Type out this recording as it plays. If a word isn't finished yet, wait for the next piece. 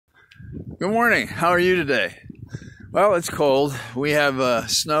Good morning. How are you today? Well, it's cold. We have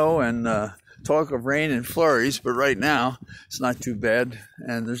snow and talk of rain and flurries, but right now it's not too bad,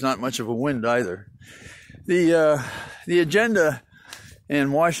 and there's not much of a wind either. The agenda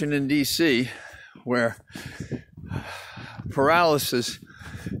in Washington, D.C., where paralysis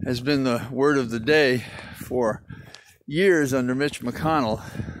has been the word of the day for years under Mitch McConnell.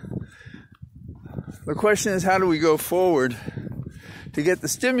 The question is, how do we go forward to get the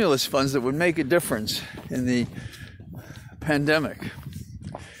stimulus funds that would make a difference in the pandemic?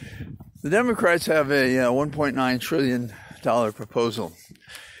 The Democrats have a $1.9 trillion proposal,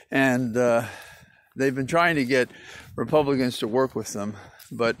 and they've been trying to get Republicans to work with them,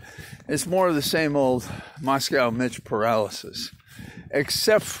 but it's more of the same old Moscow Mitch paralysis,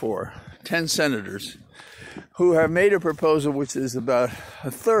 except for 10 senators who have made a proposal which is about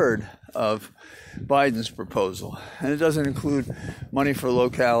a third of Biden's proposal, and it doesn't include money for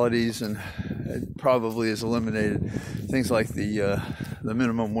localities, and it probably has eliminated things like the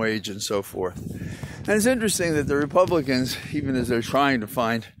minimum wage and so forth. And it's interesting that the Republicans, even as they're trying to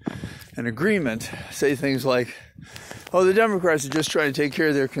find an agreement, say things like, "Oh, the Democrats are just trying to take care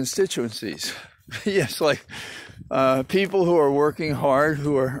of their constituencies." Yes, like people who are working hard,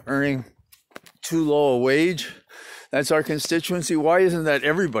 who are earning too low a wage. That's our constituency. Why isn't that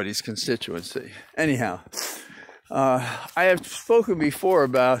everybody's constituency? Anyhow, I have spoken before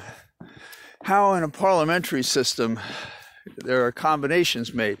about how in a parliamentary system there are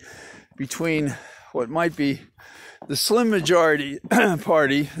combinations made between what might be the slim majority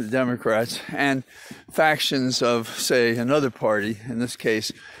party, the Democrats, and factions of, say, another party, in this case,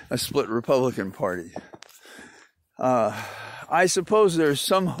 a split Republican Party. I suppose there's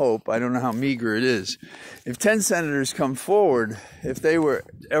some hope, I don't know how meager it is. If 10 senators come forward, if they were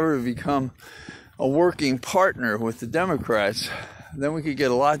ever to become a working partner with the Democrats, then we could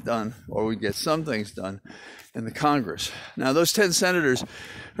get a lot done, or we'd get some things done in the Congress. Now, those 10 senators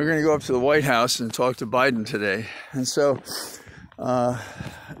are going to go up to the White House and talk to Biden today. And so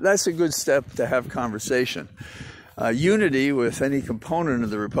that's a good step to have conversation. Unity with any component of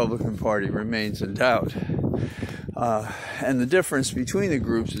the Republican Party remains in doubt. And the difference between the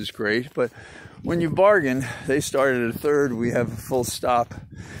groups is great, but when you bargain, they start at a third, we have a full stop.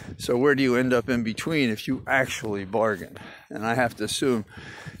 So where do you end up in between if you actually bargain? And I have to assume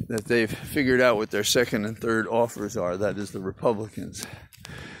that they've figured out what their second and third offers are, that is the Republicans.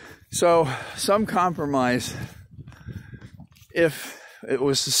 So some compromise, if it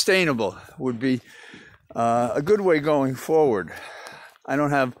was sustainable, would be a good way going forward. I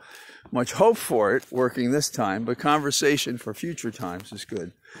don't have much hope for it working this time, but conversation for future times is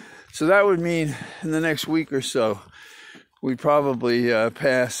good. So that would mean in the next week or so, we'd probably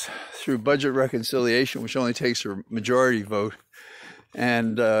pass through budget reconciliation, which only takes a majority vote.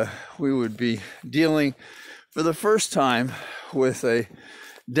 And we would be dealing for the first time with a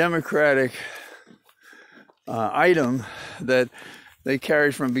Democratic item that they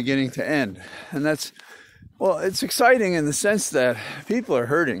carried from beginning to end. And that's, well, it's exciting in the sense that people are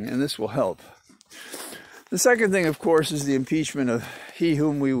hurting, and this will help. The second thing, of course, is the impeachment of he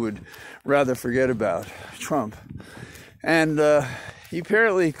whom we would rather forget about, Trump. And he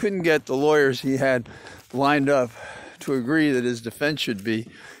apparently couldn't get the lawyers he had lined up to agree that his defense should be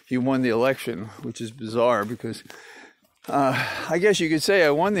he won the election, which is bizarre because I guess you could say I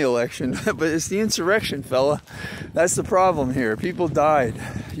won the election, but it's the insurrection, fella. That's the problem here. People died.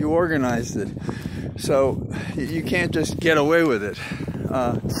 You organized it. So you can't just get away with it.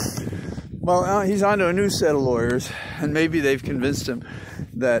 Well, he's on to a new set of lawyers, and maybe they've convinced him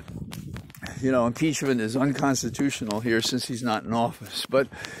that, impeachment is unconstitutional here since he's not in office. But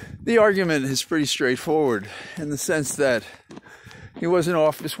the argument is pretty straightforward in the sense that he was in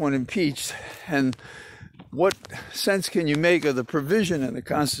office when impeached, and what sense can you make of the provision in the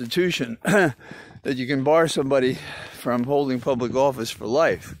Constitution that you can bar somebody from holding public office for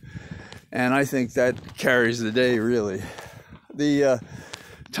life? And I think that carries the day, really. The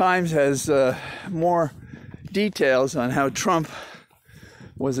Times has more details on how Trump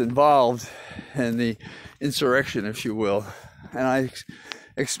was involved in the insurrection, if you will. And I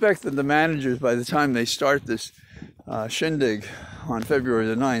expect that the managers, by the time they start this shindig on February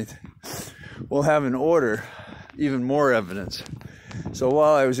the 9th, will have in order even more evidence. So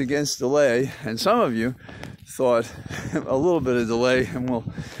while I was against delay, and some of you thought a little bit of delay and we'll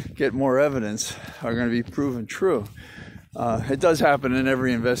get more evidence are going to be proven true, it does happen in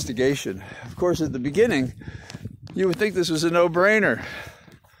every investigation. Of course, at the beginning, you would think this was a no-brainer.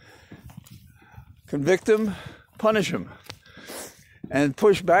 Convict him, punish him, and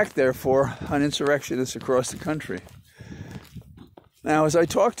push back, therefore, on insurrectionists across the country. Now, as I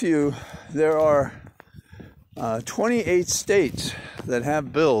talk to you, there are 28 states that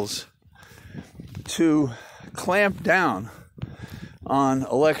have bills to clamp down on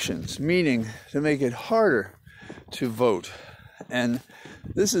elections, meaning to make it harder to vote. And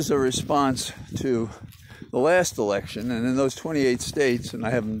this is a response to the last election. And in those 28 states, and I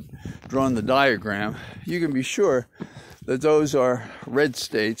haven't drawn the diagram, you can be sure that those are red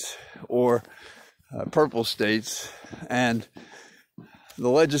states or purple states, and the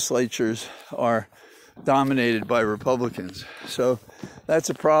legislatures are dominated by Republicans. So that's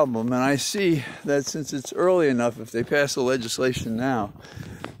a problem. And I see that since it's early enough, if they pass the legislation now,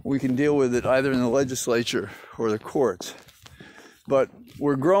 we can deal with it either in the legislature or the courts. But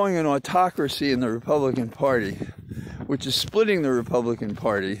we're growing an autocracy in the Republican Party, which is splitting the Republican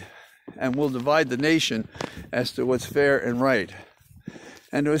Party and will divide the nation as to what's fair and right.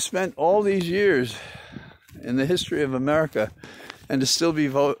 And to have spent all these years in the history of America and to still be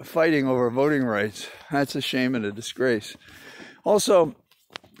fighting over voting rights, that's a shame and a disgrace. Also,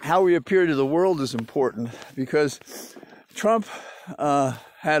 how we appear to the world is important, because Trump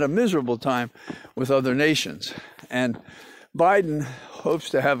had a miserable time with other nations, and Biden hopes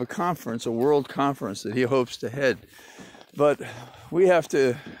to have a conference, a world conference that he hopes to head. But we have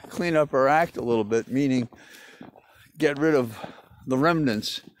to clean up our act a little bit, meaning get rid of the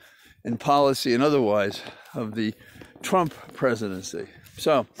remnants in policy and otherwise of the Trump presidency.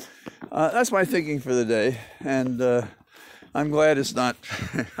 So that's my thinking for the day, and I'm glad it's not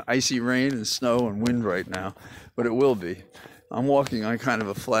icy rain and snow and wind right now, but it will be. I'm walking on kind of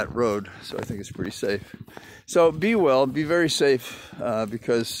a flat road, so I think it's pretty safe. So be well, be very safe,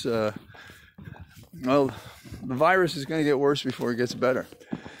 because, well, the virus is going to get worse before it gets better.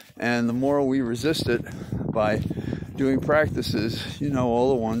 And the more we resist it by doing practices, you know, all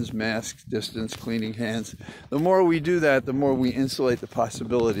the ones, mask, distance, cleaning hands, the more we do that, the more we insulate the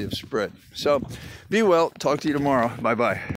possibility of spread. So be well, talk to you tomorrow. Bye-bye.